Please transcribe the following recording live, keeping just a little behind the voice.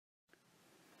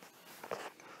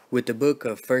With the book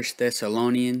of First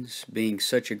Thessalonians being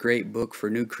such a great book for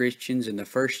new Christians, in the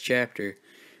first chapter,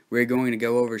 we're going to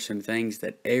go over some things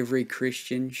that every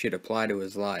Christian should apply to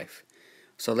his life.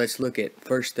 So let's look at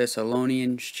First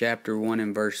Thessalonians chapter 1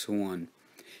 and verse 1.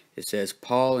 It says,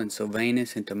 Paul and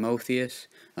Silvanus and Timotheus,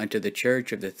 unto the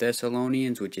church of the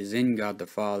Thessalonians, which is in God the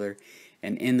Father,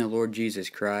 and in the Lord Jesus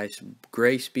Christ,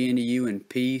 grace be unto you and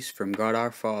peace from God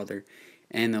our Father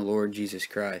and the Lord Jesus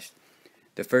Christ.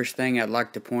 The first thing I'd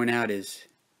like to point out is,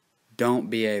 don't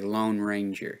be a lone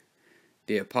ranger.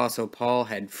 The Apostle Paul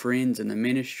had friends in the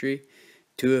ministry.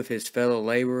 Two of his fellow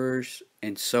laborers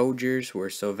and soldiers were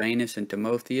Silvanus and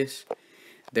Timotheus.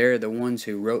 They're the ones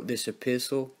who wrote this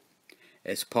epistle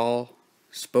as Paul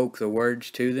spoke the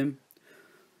words to them.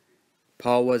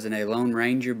 Paul wasn't a lone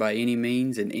ranger by any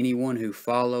means, and anyone who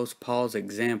follows Paul's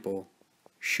example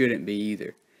shouldn't be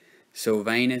either.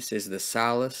 Silvanus is the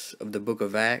Silas of the book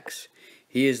of Acts.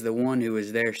 He is the one who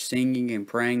is there singing and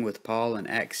praying with Paul in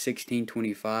Acts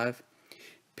 16:25.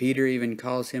 Peter even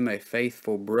calls him a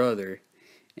faithful brother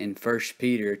in 1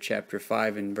 Peter chapter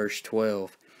 5 and verse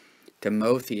 12.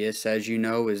 Timotheus, as you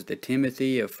know, is the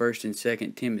Timothy of 1st and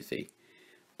 2nd Timothy.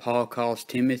 Paul calls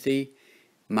Timothy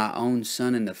my own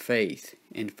son in the faith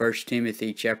in 1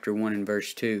 Timothy chapter 1 and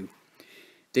verse 2.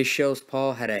 This shows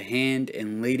Paul had a hand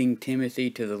in leading Timothy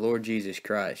to the Lord Jesus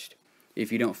Christ. If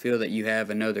you don't feel that you have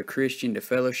another Christian to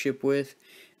fellowship with,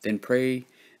 then pray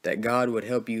that God would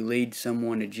help you lead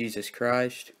someone to Jesus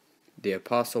Christ. The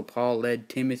Apostle Paul led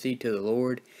Timothy to the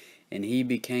Lord, and he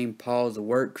became Paul's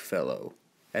work fellow,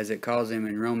 as it calls him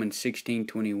in Romans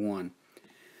 16:21.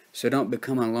 So don't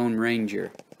become a lone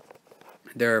ranger.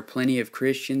 There are plenty of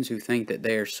Christians who think that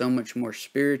they are so much more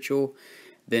spiritual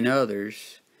than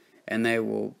others, and they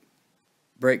will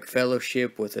break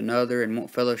fellowship with another and won't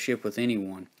fellowship with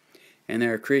anyone. And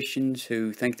there are Christians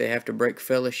who think they have to break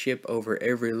fellowship over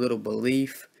every little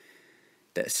belief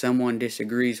that someone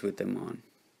disagrees with them on.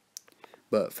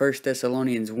 But 1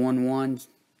 Thessalonians 1:1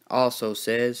 also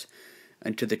says,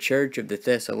 unto the church of the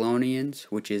Thessalonians,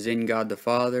 which is in God the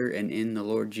Father and in the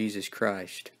Lord Jesus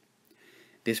Christ.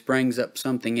 This brings up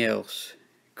something else.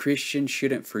 Christians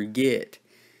shouldn't forget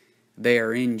they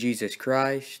are in Jesus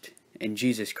Christ, and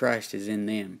Jesus Christ is in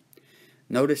them.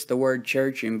 Notice the word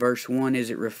church in verse 1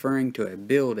 isn't referring to a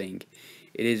building.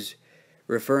 It is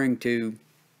referring to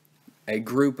a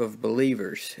group of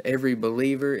believers. Every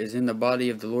believer is in the body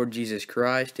of the Lord Jesus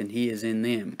Christ, and He is in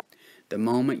them. The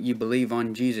moment you believe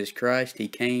on Jesus Christ, He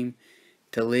came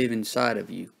to live inside of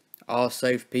you. All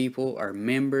saved people are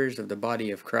members of the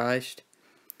body of Christ.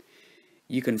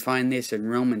 You can find this in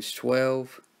Romans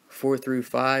 12, 4 through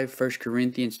 5, 1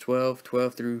 Corinthians 12,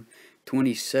 12 through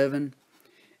 27,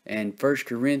 and 1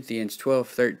 Corinthians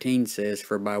 12:13 says,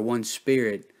 for by one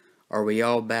Spirit are we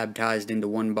all baptized into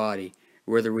one body,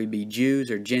 whether we be Jews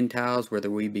or Gentiles,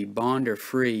 whether we be bond or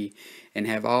free, and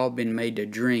have all been made to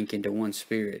drink into one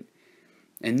Spirit.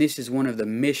 And this is one of the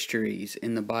mysteries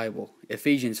in the Bible.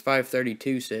 Ephesians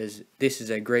 5:32 says, this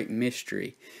is a great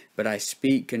mystery, but I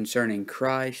speak concerning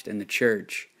Christ and the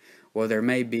church. While there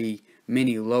may be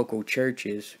many local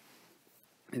churches,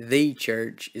 the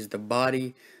church is the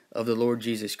body of the Lord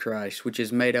Jesus Christ, which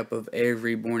is made up of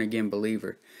every born-again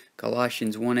believer.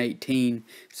 Colossians 1:18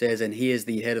 says, and He is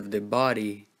the head of the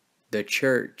body, the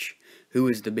church, who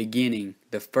is the beginning,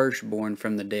 the firstborn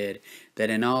from the dead, that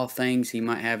in all things He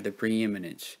might have the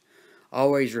preeminence.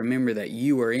 Always remember that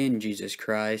you are in Jesus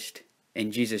Christ,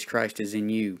 and Jesus Christ is in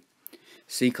you.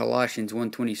 See Colossians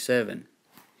 1:27.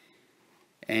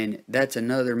 And that's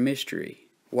another mystery.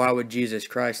 Why would Jesus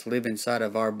Christ live inside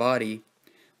of our body,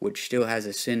 which still has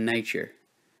a sin nature?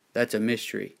 That's a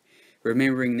mystery.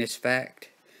 Remembering this fact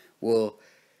will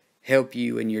help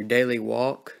you in your daily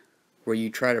walk where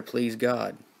you try to please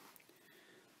God.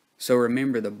 So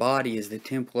remember, the body is the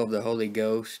temple of the Holy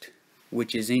Ghost,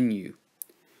 which is in you.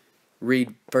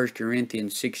 Read 1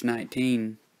 Corinthians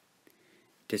 6:19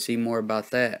 to see more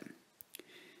about that.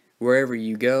 Wherever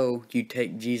you go, you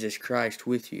take Jesus Christ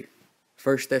with you.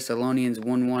 1 Thessalonians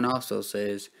 1:1 also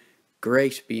says,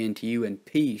 grace be unto you and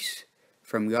peace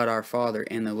from God our Father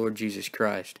and the Lord Jesus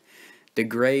Christ. The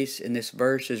grace in this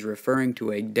verse is referring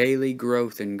to a daily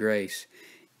growth in grace.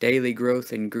 Daily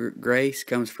growth in grace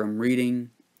comes from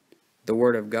reading the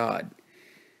Word of God.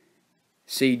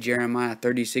 See Jeremiah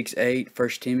 36:8, 1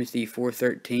 Timothy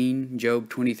 4:13, Job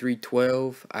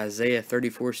 23:12, Isaiah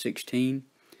 34:16.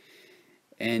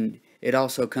 And it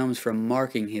also comes from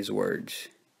marking His words.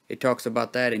 It talks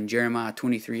about that in Jeremiah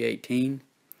 23:18.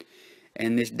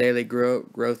 And this daily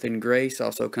growth in grace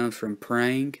also comes from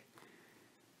praying.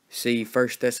 See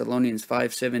 1 Thessalonians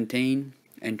 5:17,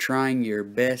 and trying your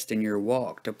best in your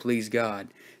walk to please God.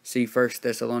 See 1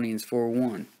 Thessalonians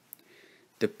 4:1.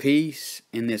 The peace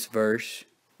in this verse,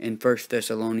 in 1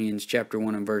 Thessalonians chapter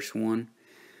 1 and verse 1,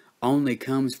 only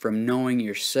comes from knowing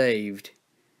you're saved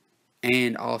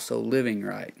and also living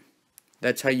right.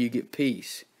 That's how you get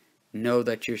peace. Know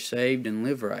that you're saved and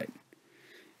live right.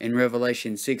 In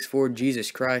Revelation 6:4, Jesus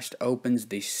Christ opens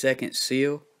the second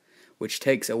seal, which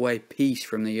takes away peace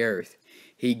from the earth.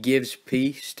 He gives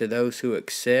peace to those who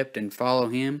accept and follow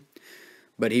Him,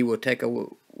 but He will take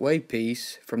away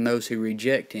peace from those who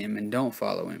reject Him and don't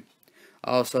follow Him.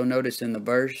 Also notice in the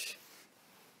verse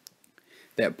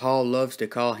that Paul loves to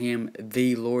call Him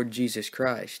the Lord Jesus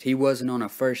Christ. He wasn't on a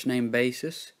first name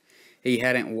basis. He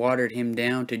hadn't watered Him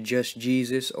down to just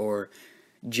Jesus or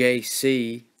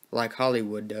JC like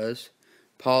Hollywood does.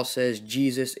 Paul says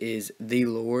Jesus is the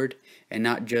Lord and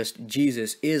not just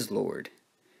Jesus is Lord.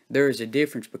 There is a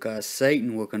difference because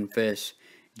Satan will confess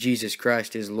Jesus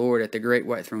Christ is Lord at the great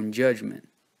white throne judgment.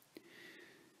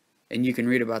 And you can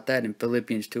read about that in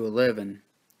Philippians 2:11.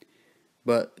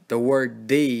 But the word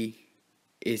 "the"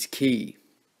 is key.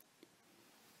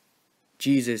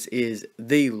 Jesus is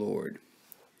the Lord.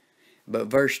 But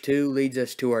verse 2 leads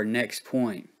us to our next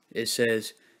point. It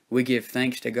says, "We give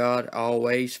thanks to God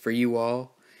always for you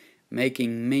all,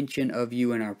 making mention of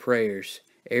you in our prayers."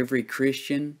 Every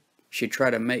Christian should try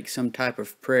to make some type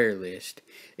of prayer list.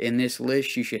 In this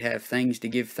list you should have things to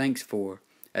give thanks for.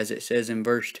 As it says in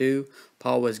verse 2,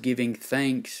 Paul was giving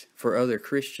thanks for other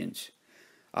Christians.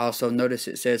 Also notice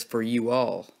it says for you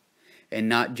all, and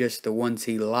not just the ones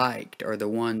he liked or the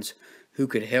ones who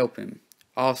could help him.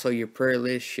 Also your prayer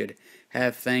list should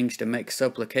have things to make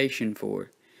supplication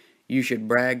for. You should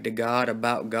brag to God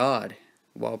about God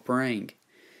while praying.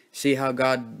 See how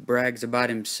God brags about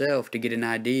Himself to get an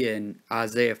idea in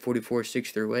Isaiah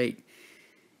 44:6-8.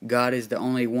 God is the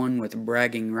only one with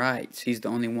bragging rights. He's the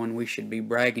only one we should be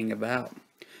bragging about.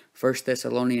 1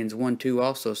 Thessalonians 1:2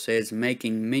 also says,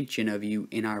 making mention of you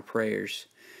in our prayers.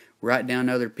 Write down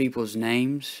other people's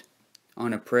names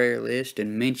on a prayer list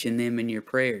and mention them in your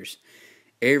prayers.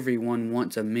 Everyone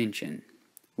wants a mention.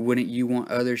 Wouldn't you want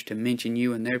others to mention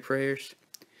you in their prayers?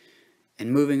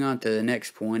 And moving on to the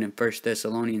next point in 1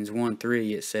 Thessalonians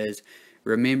 1:3, it says,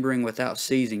 remembering without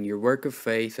ceasing your work of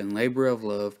faith and labor of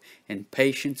love and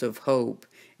patience of hope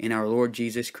in our Lord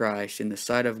Jesus Christ in the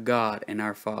sight of God and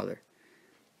our Father.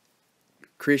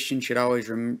 Christians should always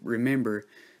remember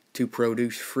to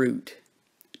produce fruit.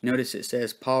 Notice it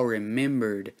says Paul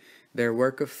remembered their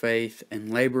work of faith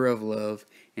and labor of love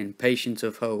and patience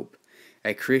of hope.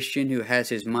 A Christian who has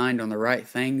his mind on the right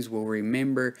things will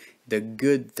remember the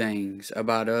good things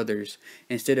about others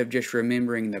instead of just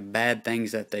remembering the bad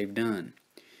things that they've done.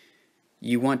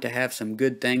 You want to have some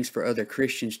good things for other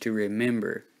Christians to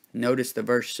remember. Notice the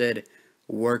verse said,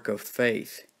 work of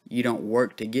faith. You don't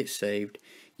work to get saved.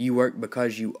 You work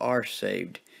because you are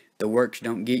saved. The works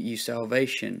don't get you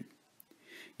salvation.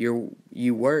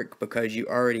 You work because you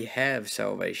already have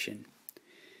salvation.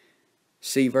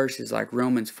 See verses like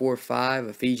Romans 4:5,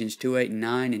 Ephesians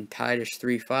 2:8-9, and Titus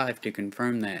 3:5 to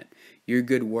confirm that. Your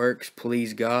good works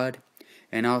please God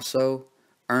and also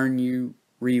earn you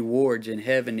rewards in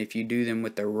heaven if you do them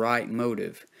with the right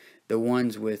motive. The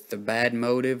ones with the bad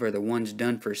motive or the ones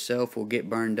done for self will get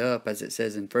burned up, as it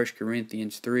says in 1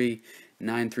 Corinthians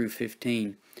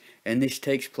 3:9-15. And this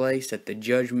takes place at the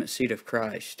judgment seat of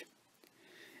Christ.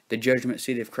 The judgment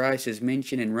seat of Christ is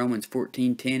mentioned in Romans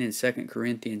 14:10 and 2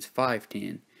 Corinthians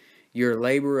 5:10. Your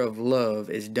labor of love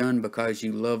is done because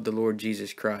you love the Lord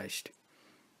Jesus Christ.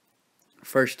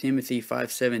 1 Timothy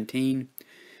 5:17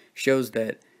 shows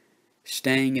that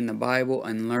staying in the Bible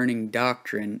and learning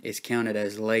doctrine is counted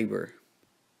as labor.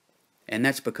 And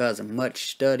that's because much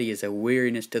study is a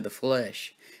weariness to the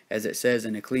flesh, as it says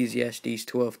in Ecclesiastes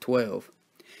 12:12.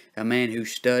 A man who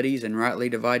studies and rightly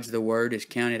divides the word is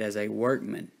counted as a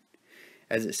workman,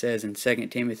 as it says in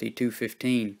 2 Timothy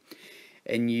 2:15.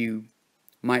 And you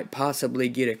might possibly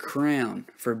get a crown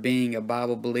for being a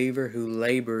Bible believer who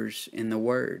labors in the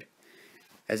word.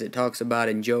 As it talks about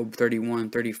in Job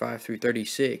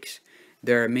 31:35-36,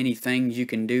 there are many things you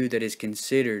can do that is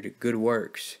considered good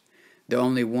works. The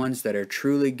only ones that are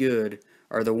truly good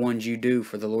are the ones you do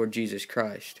for the Lord Jesus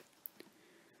Christ.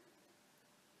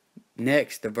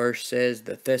 Next, the verse says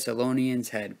the Thessalonians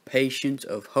had patience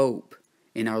of hope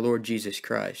in our Lord Jesus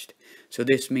Christ. So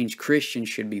this means Christians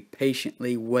should be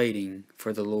patiently waiting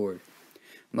for the Lord.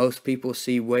 Most people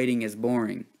see waiting as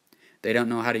boring. They don't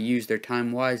know how to use their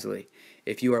time wisely.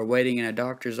 If you are waiting in a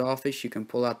doctor's office, you can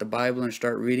pull out the Bible and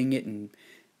start reading it, and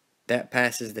that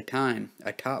passes the time.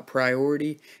 A top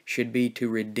priority should be to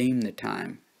redeem the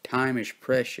time. Time is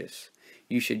precious.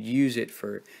 You should use it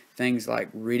for things like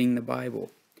reading the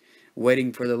Bible.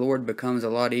 Waiting for the Lord becomes a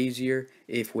lot easier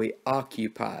if we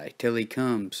occupy till He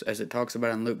comes, as it talks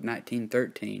about in Luke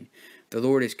 19:13. The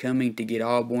Lord is coming to get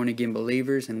all born-again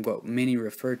believers in what many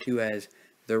refer to as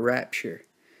the rapture.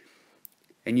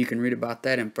 And you can read about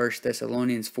that in 1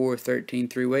 Thessalonians 4:13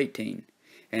 through 18.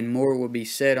 And more will be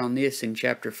said on this in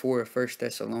chapter 4 of 1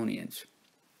 Thessalonians.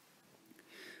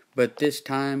 But this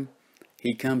time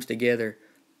He comes together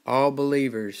all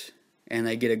believers and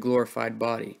they get a glorified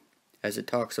body, as it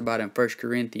talks about in 1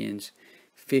 Corinthians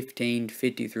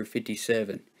 15:50 through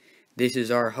 57. This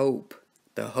is our hope.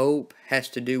 The hope has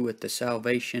to do with the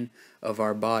salvation of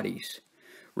our bodies.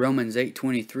 Romans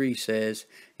 8:23 says,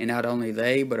 And not only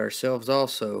they, but ourselves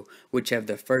also, which have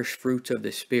the first fruits of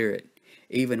the Spirit,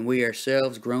 even we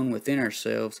ourselves groan within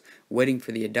ourselves, waiting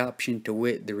for the adoption, to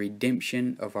wit, the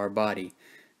redemption of our body.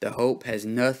 The hope has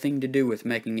nothing to do with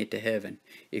making it to heaven.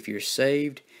 If you're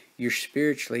saved, you're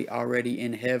spiritually already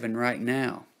in heaven right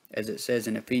now, as it says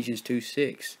in Ephesians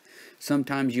 2:6.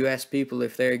 Sometimes you ask people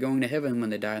if they're going to heaven when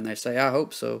they die, and they say, I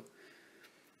hope so.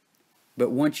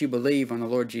 But once you believe on the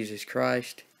Lord Jesus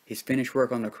Christ, His finished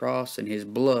work on the cross, and His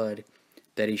blood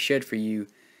that He shed for you,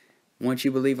 once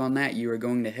you believe on that, you are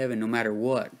going to heaven no matter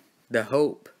what. The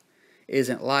hope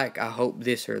isn't like, I hope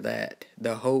this or that.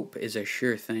 The hope is a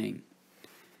sure thing.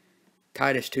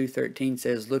 Titus 2:13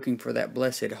 says, looking for that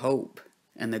blessed hope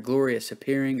and the glorious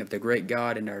appearing of the great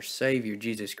God and our Savior,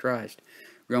 Jesus Christ.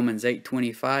 Romans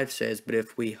 8:25 says, But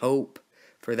if we hope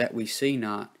for that we see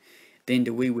not, then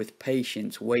do we with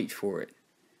patience wait for it.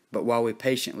 But while we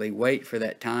patiently wait for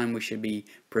that time, we should be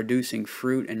producing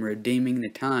fruit and redeeming the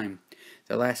time.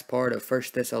 The last part of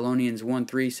 1 Thessalonians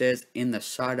 1:3 says, In the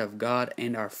sight of God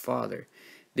and our Father.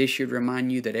 This should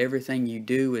remind you that everything you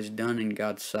do is done in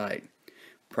God's sight.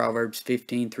 Proverbs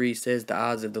 15:3 says, The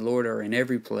eyes of the Lord are in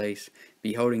every place,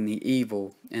 beholding the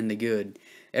evil and the good.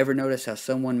 Ever notice how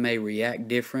someone may react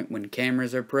different when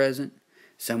cameras are present?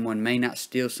 Someone may not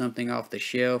steal something off the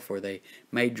shelf, or they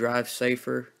may drive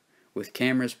safer with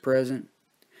cameras present.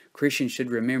 Christians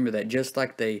should remember that just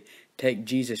like they take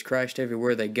Jesus Christ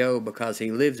everywhere they go because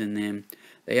He lives in them,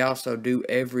 they also do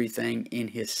everything in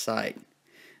His sight.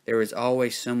 There is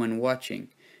always someone watching.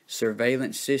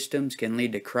 Surveillance systems can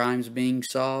lead to crimes being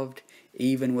solved,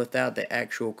 even without the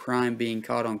actual crime being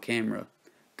caught on camera.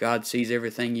 God sees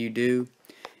everything you do,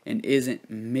 and isn't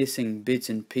missing bits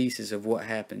and pieces of what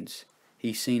happens.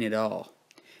 He's seen it all.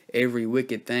 Every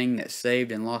wicked thing that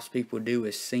saved and lost people do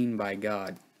is seen by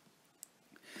God.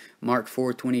 Mark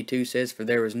 4:22 says, For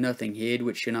there was nothing hid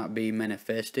which should not be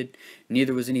manifested,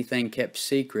 neither was anything kept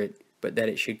secret, but that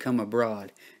it should come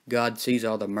abroad. God sees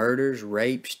all the murders,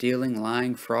 rape, stealing,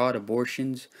 lying, fraud,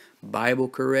 abortions, Bible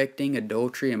correcting,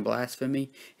 adultery, and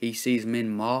blasphemy. He sees men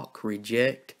mock,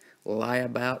 reject, lie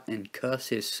about, and cuss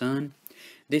His Son.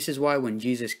 This is why when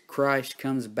Jesus Christ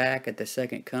comes back at the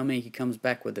second coming, He comes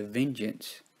back with a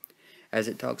vengeance, as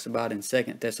it talks about in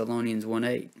 2 Thessalonians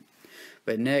 1:8.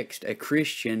 But next, a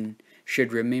Christian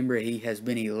should remember he has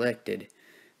been elected.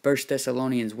 1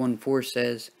 Thessalonians 1:4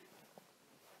 says,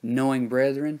 Knowing,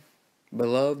 brethren,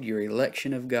 beloved, your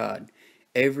election of God.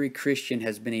 Every Christian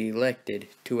has been elected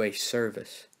to a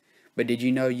service. But did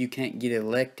you know you can't get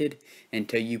elected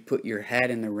until you put your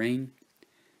hat in the ring?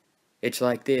 It's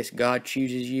like this. God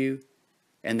chooses you,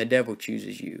 and the devil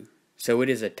chooses you. So it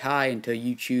is a tie until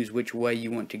you choose which way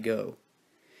you want to go.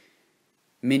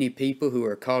 Many people who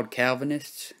are called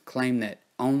Calvinists claim that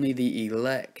only the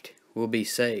elect will be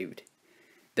saved.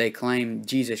 They claim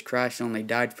Jesus Christ only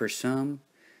died for some,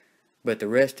 but the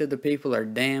rest of the people are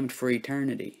damned for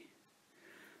eternity.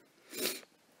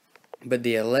 But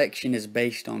the election is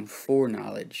based on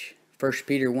foreknowledge. 1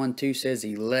 Peter 1:2 says,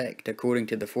 Elect according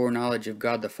to the foreknowledge of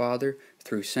God the Father,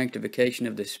 through sanctification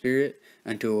of the Spirit,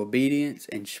 unto obedience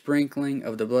and sprinkling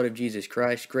of the blood of Jesus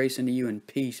Christ, grace unto you and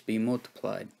peace be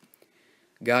multiplied.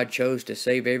 God chose to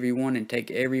save everyone and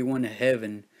take everyone to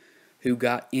heaven who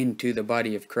got into the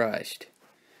body of Christ.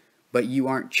 But you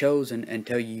aren't chosen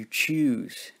until you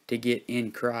choose to get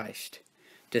in Christ.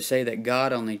 To say that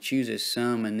God only chooses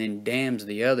some and then damns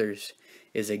the others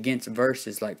is against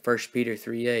verses like 1 Peter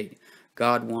 3:8.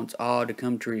 God wants all to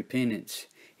come to repentance.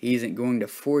 He isn't going to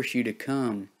force you to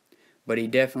come, but He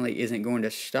definitely isn't going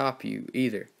to stop you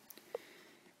either.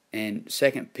 And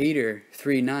 2 Peter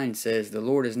 3:9 says, The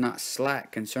Lord is not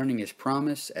slack concerning His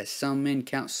promise, as some men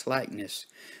count slackness,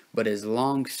 but is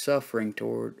long-suffering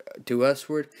to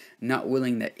usward, not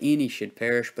willing that any should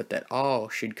perish, but that all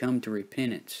should come to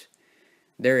repentance.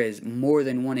 There is more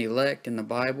than one elect in the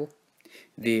Bible.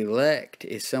 The elect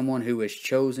is someone who is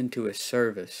chosen to a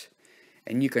service.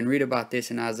 And you can read about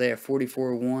this in Isaiah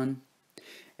 44:1.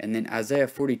 And then Isaiah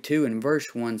 42 and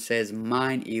verse 1 says,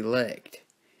 mine elect,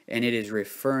 and it is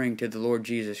referring to the Lord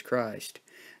Jesus Christ.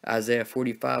 Isaiah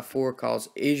 45:4 calls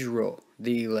Israel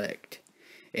the elect.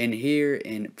 And here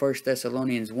in 1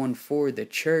 Thessalonians 1:4, the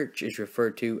church is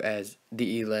referred to as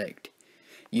the elect.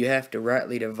 You have to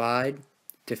rightly divide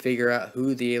to figure out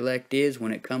who the elect is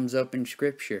when it comes up in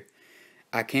Scripture.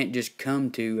 I can't just come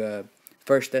to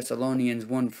 1 Thessalonians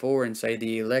 1:4 and say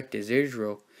the elect is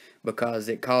Israel, because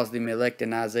it calls them elect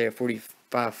in Isaiah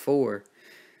 45:4.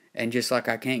 And just like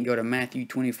I can't go to Matthew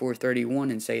 24:31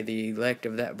 and say the elect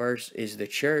of that verse is the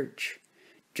church,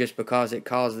 just because it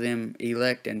calls them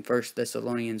elect in 1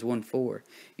 Thessalonians 1:4.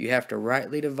 You have to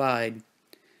rightly divide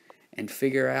and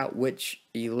figure out which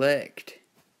elect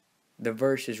the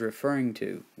verse is referring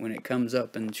to when it comes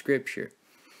up in Scripture.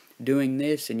 Doing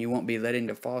this, and you won't be led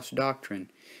into false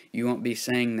doctrine. You won't be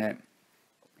saying that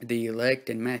the elect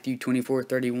in Matthew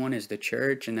 24:31 is the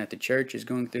church, and that the church is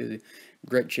going through the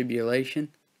great tribulation.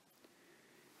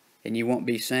 And you won't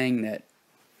be saying that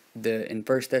in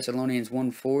 1 Thessalonians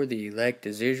 1:4 the elect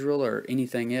is Israel or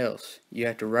anything else. You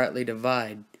have to rightly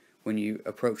divide when you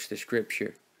approach the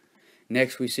Scripture.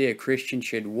 Next, we see a Christian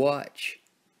should watch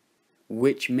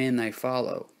which men they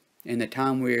follow. In the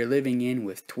time we are living in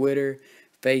with Twitter,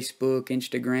 Facebook,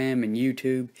 Instagram, and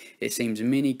YouTube, it seems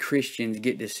many Christians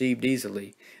get deceived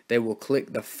easily. They will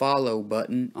click the follow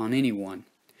button on anyone.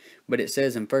 But it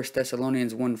says in 1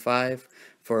 Thessalonians 1:5,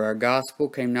 for our gospel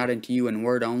came not unto you in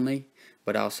word only,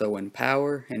 but also in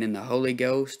power, and in the Holy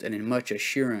Ghost, and in much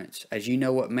assurance, as you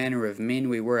know what manner of men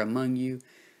we were among you,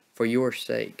 for your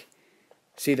sake.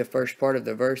 See the first part of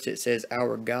the verse, it says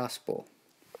our gospel.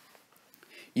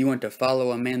 You want to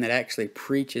follow a man that actually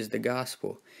preaches the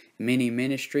gospel. Many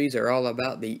ministries are all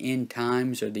about the end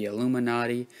times or the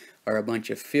Illuminati or a bunch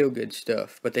of feel-good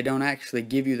stuff, but they don't actually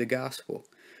give you the gospel.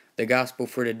 The gospel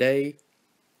for today,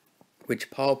 which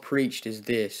Paul preached, is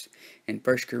this. In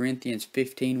 1 Corinthians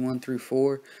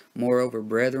 15:1-4, moreover,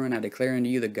 brethren, I declare unto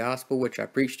you the gospel which I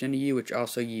preached unto you, which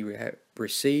also ye have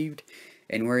received,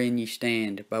 and wherein ye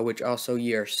stand, by which also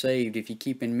ye are saved, if ye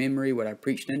keep in memory what I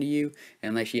preached unto you,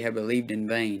 unless ye have believed in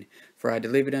vain. For I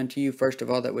delivered unto you first of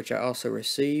all that which I also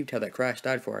received, how that Christ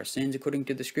died for our sins according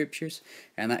to the Scriptures,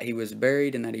 and that he was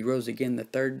buried, and that he rose again the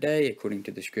third day according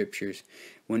to the Scriptures.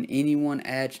 When anyone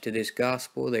adds to this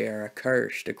gospel, they are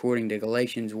accursed, according to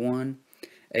Galatians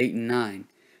 1:8-9.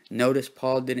 Notice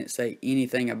Paul didn't say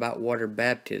anything about water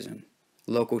baptism,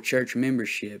 local church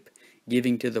membership,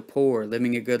 giving to the poor,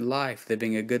 living a good life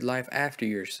after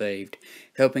you're saved,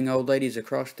 helping old ladies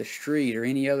across the street, or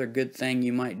any other good thing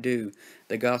you might do.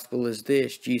 The gospel is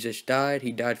this: Jesus died,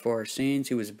 he died for our sins,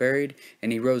 he was buried,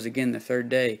 and he rose again the third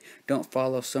day. Don't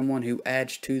follow someone who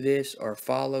adds to this, or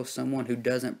follow someone who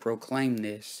doesn't proclaim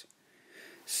this.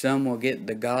 Some will get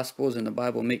the Gospels and the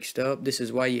Bible mixed up. This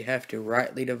is why you have to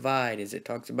rightly divide, as it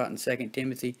talks about in 2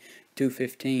 Timothy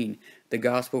 2:15. The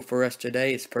Gospel for us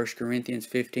today is 1 Corinthians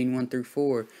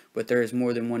 15:1-4, but there is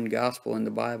more than one Gospel in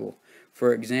the Bible.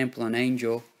 For example, an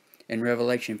angel in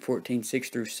Revelation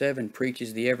 14:6-7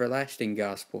 preaches the everlasting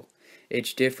Gospel.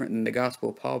 It's different than the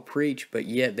Gospel Paul preached, but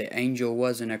yet the angel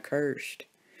wasn't accursed.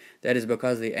 That is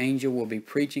because the angel will be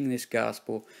preaching this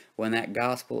Gospel when that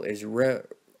Gospel is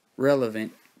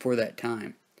relevant for that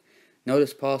time.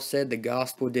 Notice Paul said the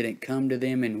gospel didn't come to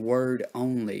them in word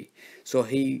only, so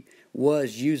he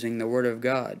was using the word of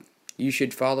God. You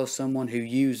should follow someone who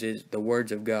uses the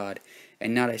words of God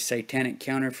and not a satanic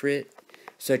counterfeit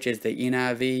such as the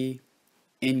NIV,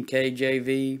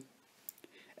 NKJV,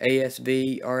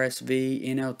 ASV, RSV,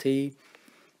 NLT,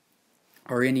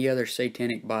 or any other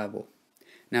satanic Bible.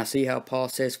 Now see how Paul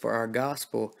says, for our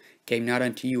gospel came not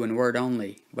unto you in word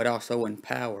only, but also in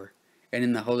power, and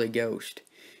in the Holy Ghost.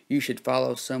 You should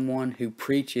follow someone who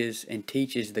preaches and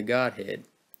teaches the Godhead.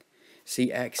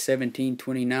 See Acts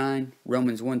 17:29,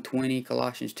 Romans 1:20,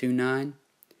 Colossians 2:9.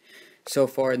 So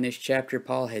far in this chapter,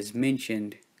 Paul has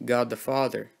mentioned God the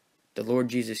Father, the Lord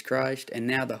Jesus Christ, and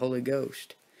now the Holy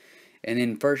Ghost. And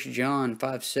in 1 John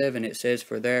 5:7 it says,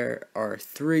 for there are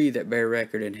three that bear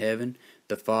record in heaven,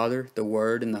 the Father, the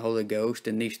Word, and the Holy Ghost,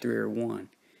 and these three are one.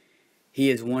 He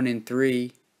is one in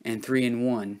three, and three in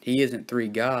one. He isn't three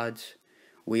gods.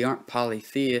 We aren't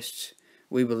polytheists.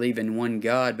 We believe in one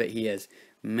God, but he has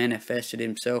manifested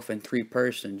himself in three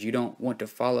persons. You don't want to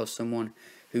follow someone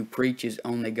who preaches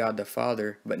only God the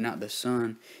Father, but not the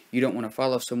Son. You don't want to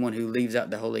follow someone who leaves out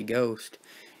the Holy Ghost.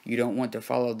 You don't want to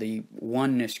follow the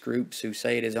oneness groups who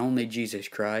say it is only Jesus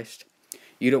Christ.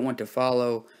 You don't want to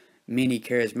follow many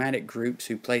charismatic groups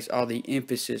who place all the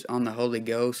emphasis on the Holy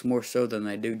Ghost more so than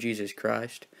they do Jesus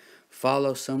Christ.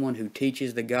 Follow someone who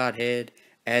teaches the Godhead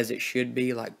as it should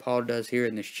be, like Paul does here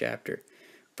in this chapter.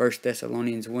 1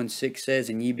 Thessalonians 1:6 says,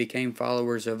 "And ye became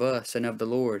followers of us and of the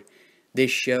Lord."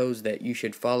 This shows that you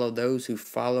should follow those who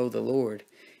follow the Lord.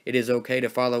 It is okay to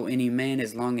follow any man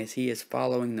as long as he is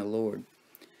following the Lord.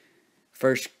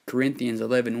 1 Corinthians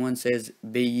 11:1 says,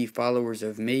 "Be ye followers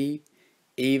of me,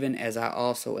 even as I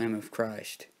also am of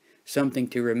Christ." Something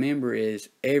to remember is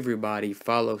everybody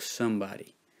follows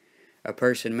somebody. A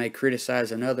person may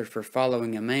criticize another for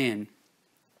following a man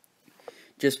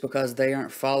just because they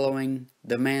aren't following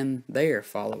the man they are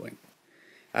following.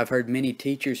 I've heard many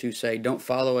teachers who say don't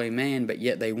follow a man, but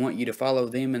yet they want you to follow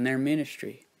them in their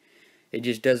ministry. It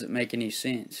just doesn't make any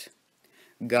sense.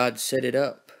 God set it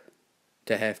up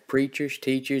to have preachers,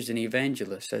 teachers, and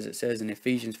evangelists, as it says in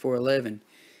Ephesians 4:11.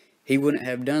 He wouldn't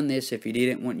have done this if he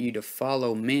didn't want you to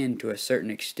follow men to a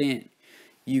certain extent.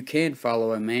 You can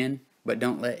follow a man, but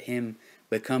don't let him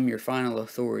become your final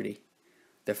authority.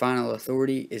 The final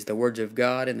authority is the words of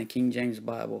God in the King James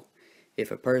Bible.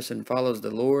 If a person follows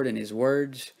the Lord and His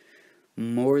words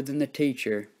more than the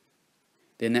teacher,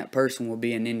 then that person will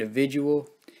be an individual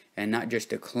and not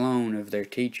just a clone of their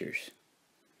teachers.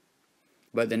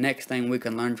 But the next thing we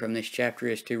can learn from this chapter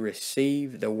is to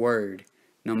receive the word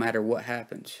no matter what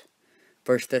happens.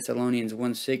 1 Thessalonians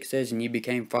 1:6 says, "And ye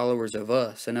became followers of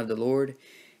us and of the Lord,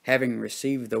 having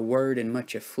received the word in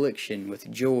much affliction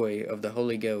with joy of the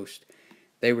Holy Ghost."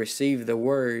 They received the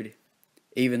word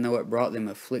even though it brought them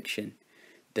affliction.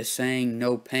 The saying,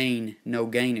 "no pain, no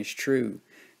gain," is true.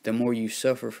 The more you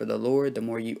suffer for the Lord, the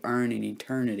more you earn in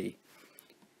eternity.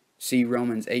 See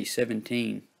Romans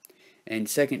 8:17. And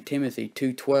 2 Timothy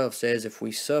 2:12 says, "If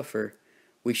we suffer,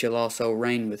 we shall also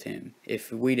reign with him.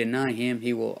 If we deny him,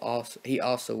 he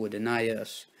also will deny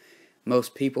us."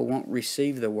 Most people won't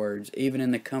receive the words, even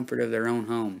in the comfort of their own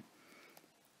home.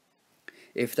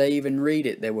 If they even read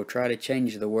it, they will try to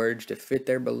change the words to fit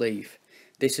their belief.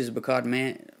 This is because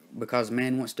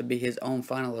man wants to be his own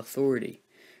final authority.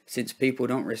 Since people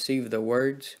don't receive the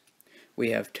words,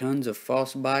 we have tons of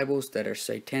false Bibles that are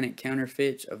satanic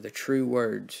counterfeits of the true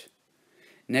words.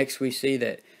 Next, we see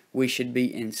that we should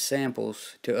be in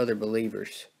samples to other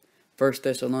believers. 1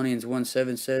 Thessalonians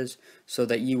 1:7 says, "So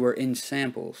that you were in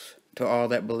samples to all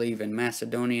that believe in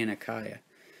Macedonia and Achaia."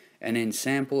 An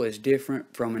ensample is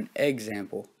different from an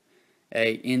example.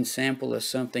 A ensample is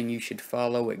something you should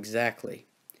follow exactly.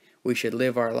 We should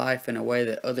live our life in a way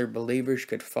that other believers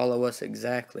could follow us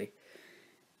exactly.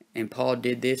 And Paul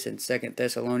did this in 2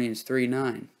 Thessalonians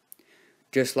 3:9.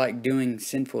 Just like doing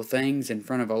sinful things in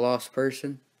front of a lost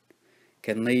person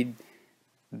can lead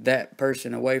that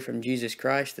person away from Jesus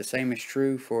Christ, the same is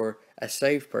true for a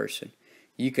saved person.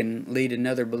 You can lead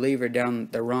another believer down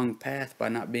the wrong path by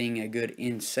not being a good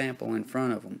ensample in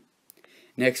front of them.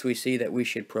 Next, we see that we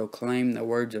should proclaim the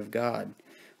words of God.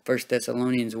 1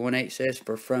 Thessalonians 1:8 says,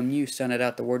 "For from you sounded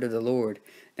out the word of the Lord,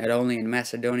 not only in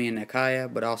Macedonia and Achaia,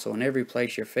 but also in every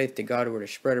place your faith to God were to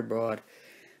spread abroad,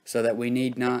 so that we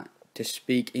need not to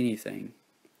speak anything."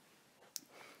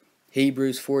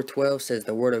 Hebrews 4:12 says,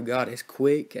 "The word of God is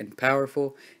quick and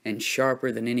powerful and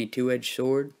sharper than any two-edged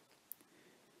sword."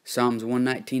 Psalms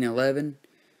 119:11,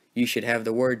 "You should have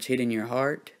the words hid in your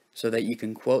heart so that you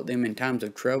can quote them in times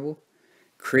of trouble."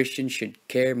 Christians should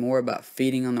care more about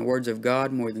feeding on the words of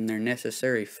God more than their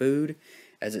necessary food.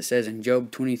 As it says in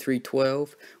Job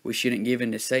 23:12, we shouldn't give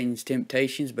in to Satan's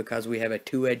temptations because we have a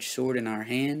two-edged sword in our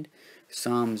hand.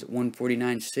 Psalms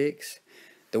 149:6,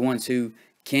 the ones who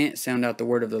can't sound out the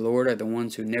word of the Lord are the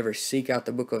ones who never seek out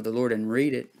the book of the Lord and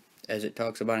read it, as it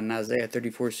talks about in Isaiah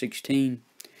 34:16.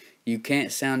 You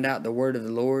can't sound out the word of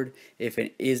the Lord if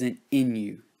it isn't in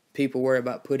you. People worry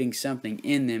about putting something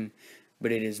in them,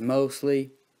 but it is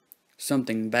mostly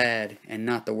something bad and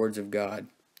not the words of God.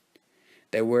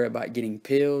 They worry about getting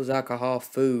pills, alcohol,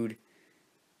 food,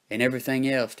 and everything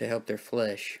else to help their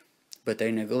flesh, but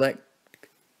they neglect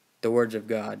the words of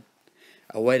God.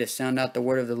 A way to sound out the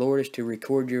word of the Lord is to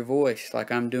record your voice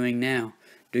like I'm doing now.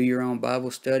 Do your own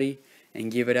Bible study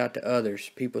and give it out to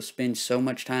others. People spend so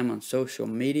much time on social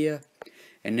media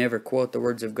and never quote the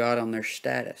words of God on their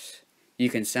status. You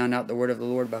can sound out the word of the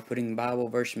Lord by putting Bible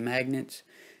verse magnets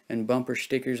and bumper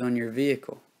stickers on your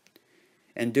vehicle.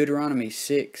 In Deuteronomy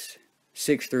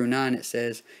 6:6-9 it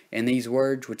says, "And these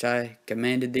words which I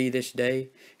commanded thee this day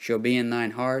shall be in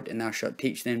thine heart, and thou shalt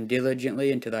teach them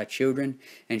diligently unto thy children,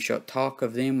 and shalt talk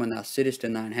of them when thou sittest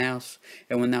in thine house,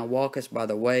 and when thou walkest by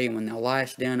the way, and when thou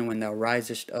liest down, and when thou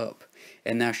risest up.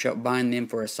 And thou shalt bind them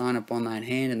for a sign upon thine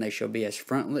hand, and they shall be as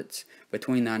frontlets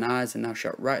between thine eyes, and thou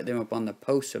shalt write them upon the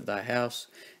posts of thy house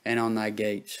and on thy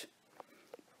gates."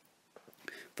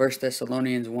 1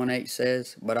 Thessalonians 1:8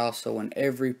 says, "But also in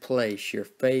every place your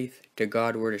faith to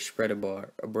Godward is spread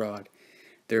abroad."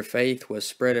 Their faith was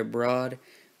spread abroad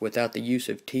without the use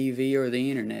of TV or the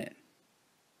internet.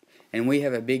 And we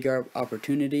have a big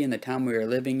opportunity in the time we are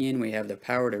living in. We have the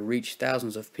power to reach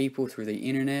thousands of people through the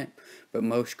internet, but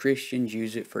most Christians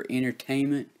use it for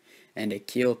entertainment and to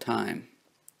kill time.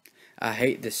 I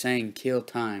hate the saying, kill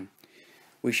time.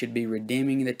 We should be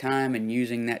redeeming the time and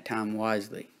using that time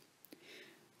wisely.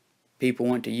 People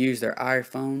want to use their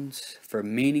iPhones for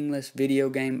meaningless video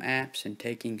game apps and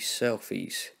taking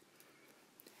selfies.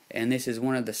 And this is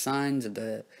one of the signs of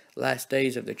the last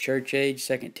days of the church age.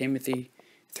 2 Timothy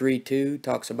 3:2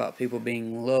 talks about people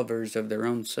being lovers of their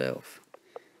own self.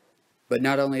 But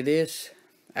not only this,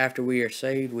 after we are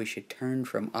saved, we should turn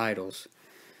from idols.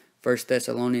 1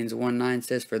 Thessalonians 1:9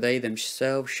 says, "For they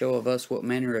themselves show of us what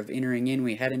manner of entering in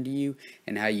we had unto you,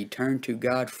 and how ye turned to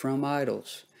God from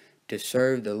idols, to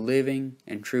serve the living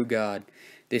and true God."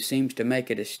 This seems to make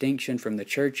a distinction from the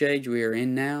church age we are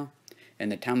in now,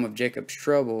 and the time of Jacob's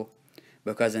trouble,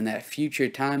 because in that future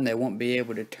time they won't be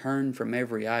able to turn from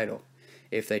every idol.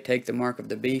 If they take the mark of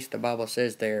the beast, the Bible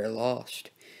says they are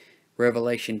lost.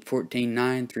 Revelation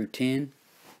 14:9 through 10.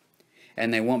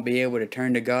 And they won't be able to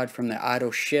turn to God from the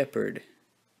idol shepherd.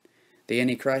 The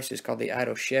Antichrist is called the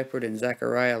idol shepherd in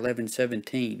Zechariah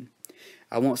 11:17.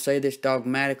 I won't say this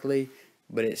dogmatically,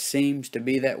 but it seems to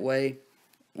be that way.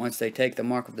 Once they take the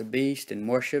mark of the beast and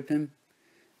worship him,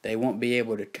 they won't be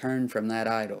able to turn from that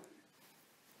idol.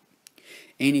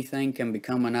 Anything can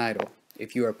become an idol.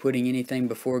 If you are putting anything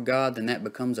before God, then that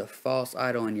becomes a false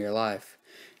idol in your life.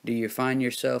 Do you find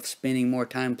yourself spending more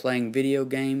time playing video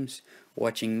games,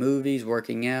 watching movies,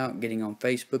 working out, getting on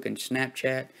Facebook and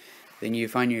Snapchat, than you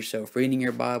find yourself reading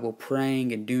your Bible,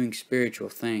 praying, and doing spiritual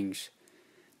things?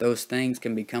 Those things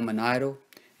can become an idol,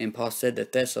 and Paul said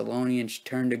that Thessalonians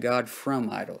turned to God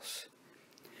from idols.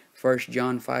 1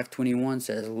 John 5:21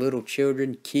 says, "Little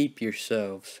children, keep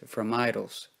yourselves from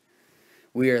idols."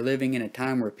 We are living in a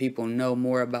time where people know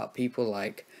more about people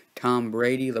like Tom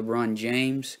Brady, LeBron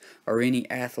James, or any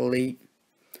athlete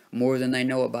more than they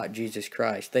know about Jesus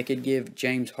Christ. They could give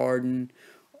James Harden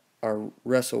or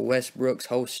Russell Westbrook's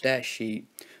whole stat sheet,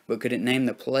 but couldn't name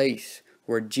the place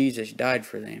where Jesus died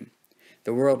for them.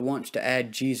 The world wants to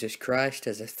add Jesus Christ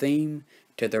as a theme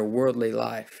to their worldly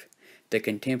life. The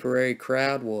contemporary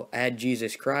crowd will add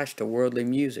Jesus Christ to worldly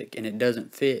music, and it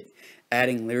doesn't fit.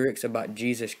 Adding lyrics about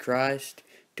Jesus Christ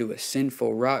to a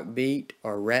sinful rock beat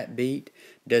or rap beat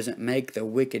doesn't make the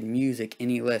wicked music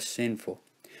any less sinful.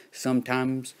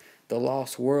 Sometimes the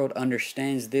lost world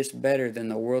understands this better than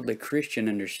the worldly Christian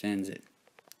understands it.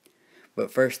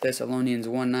 But 1 Thessalonians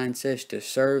 1:9 says to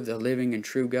serve the living and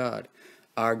true God.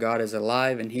 Our God is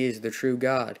alive and He is the true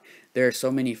God. There are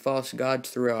so many false gods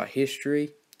throughout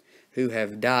history who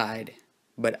have died,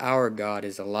 but our God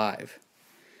is alive.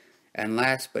 And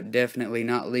last but definitely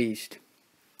not least,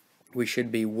 we should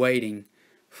be waiting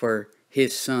for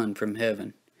His Son from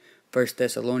heaven. 1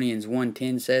 Thessalonians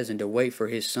 1:10 says, "And to wait for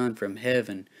His Son from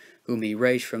heaven, whom He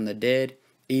raised from the dead,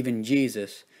 even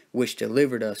Jesus, which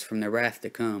delivered us from the wrath to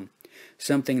come."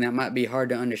 Something that might be hard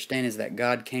to understand is that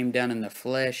God came down in the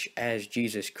flesh as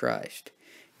Jesus Christ.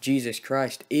 Jesus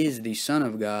Christ is the Son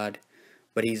of God,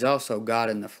 but He's also God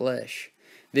in the flesh.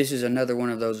 This is another one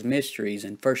of those mysteries.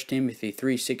 In 1 Timothy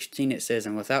 3:16 it says,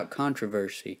 "And without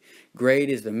controversy, great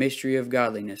is the mystery of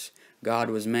godliness. God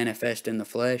was manifest in the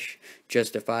flesh,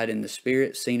 justified in the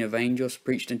spirit, seen of angels,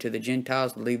 preached unto the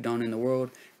Gentiles, believed on in the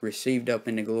world, received up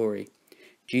into glory."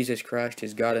 Jesus Christ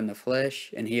is God in the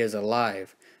flesh, and He is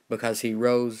alive because He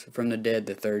rose from the dead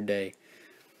the third day.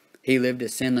 He lived a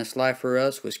sinless life for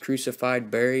us, was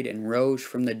crucified, buried, and rose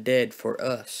from the dead for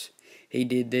us. He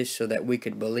did this so that we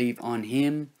could believe on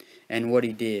Him and what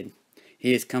He did.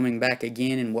 He is coming back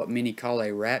again in what many call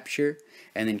a rapture,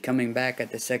 and then coming back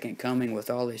at the second coming with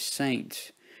all His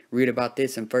saints. Read about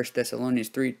this in 1 Thessalonians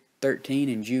 3:13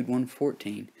 and Jude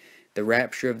 1:14. The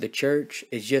rapture of the church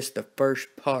is just the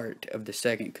first part of the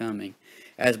second coming.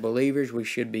 As believers, we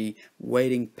should be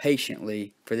waiting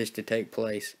patiently for this to take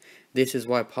place. This is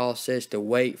why Paul says to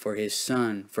wait for His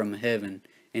Son from heaven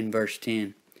in verse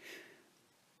 10.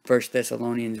 1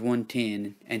 Thessalonians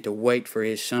 1:10, "And to wait for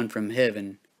His Son from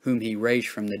heaven, whom He raised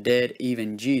from the dead,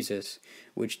 even Jesus,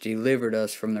 which delivered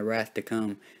us from the wrath to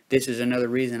come." This is another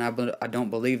reason I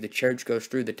don't believe the church goes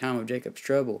through the time of Jacob's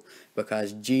trouble,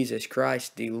 because Jesus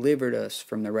Christ delivered us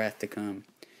from the wrath to come.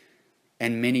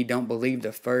 And many don't believe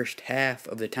the first half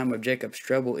of the time of Jacob's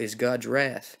trouble is God's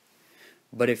wrath.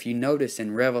 But if you notice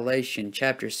in Revelation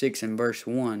chapter 6 and verse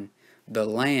 1, the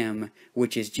Lamb,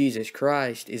 which is Jesus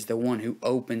Christ, is the one who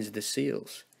opens the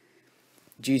seals.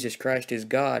 Jesus Christ is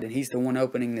God, and He's the one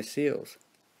opening the seals.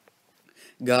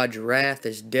 God's wrath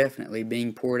is definitely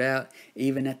being poured out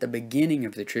even at the beginning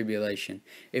of the tribulation.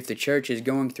 If the church is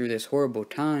going through this horrible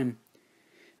time,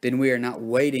 then we are not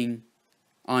waiting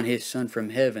on His Son from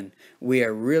heaven. We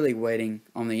are really waiting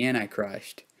on the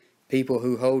Antichrist. People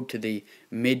who hold to the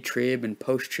mid-trib and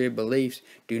post-trib beliefs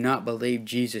do not believe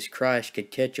Jesus Christ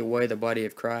could catch away the body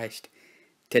of Christ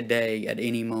today at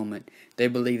any moment. They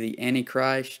believe the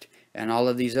Antichrist and all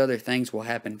of these other things will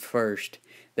happen first.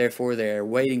 Therefore, they are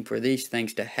waiting for these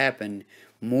things to happen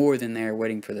more than they are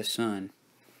waiting for the Son.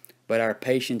 But our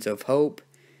patience of hope,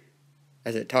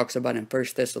 as it talks about in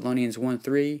 1 Thessalonians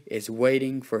 1:3, is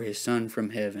waiting for His Son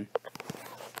from heaven.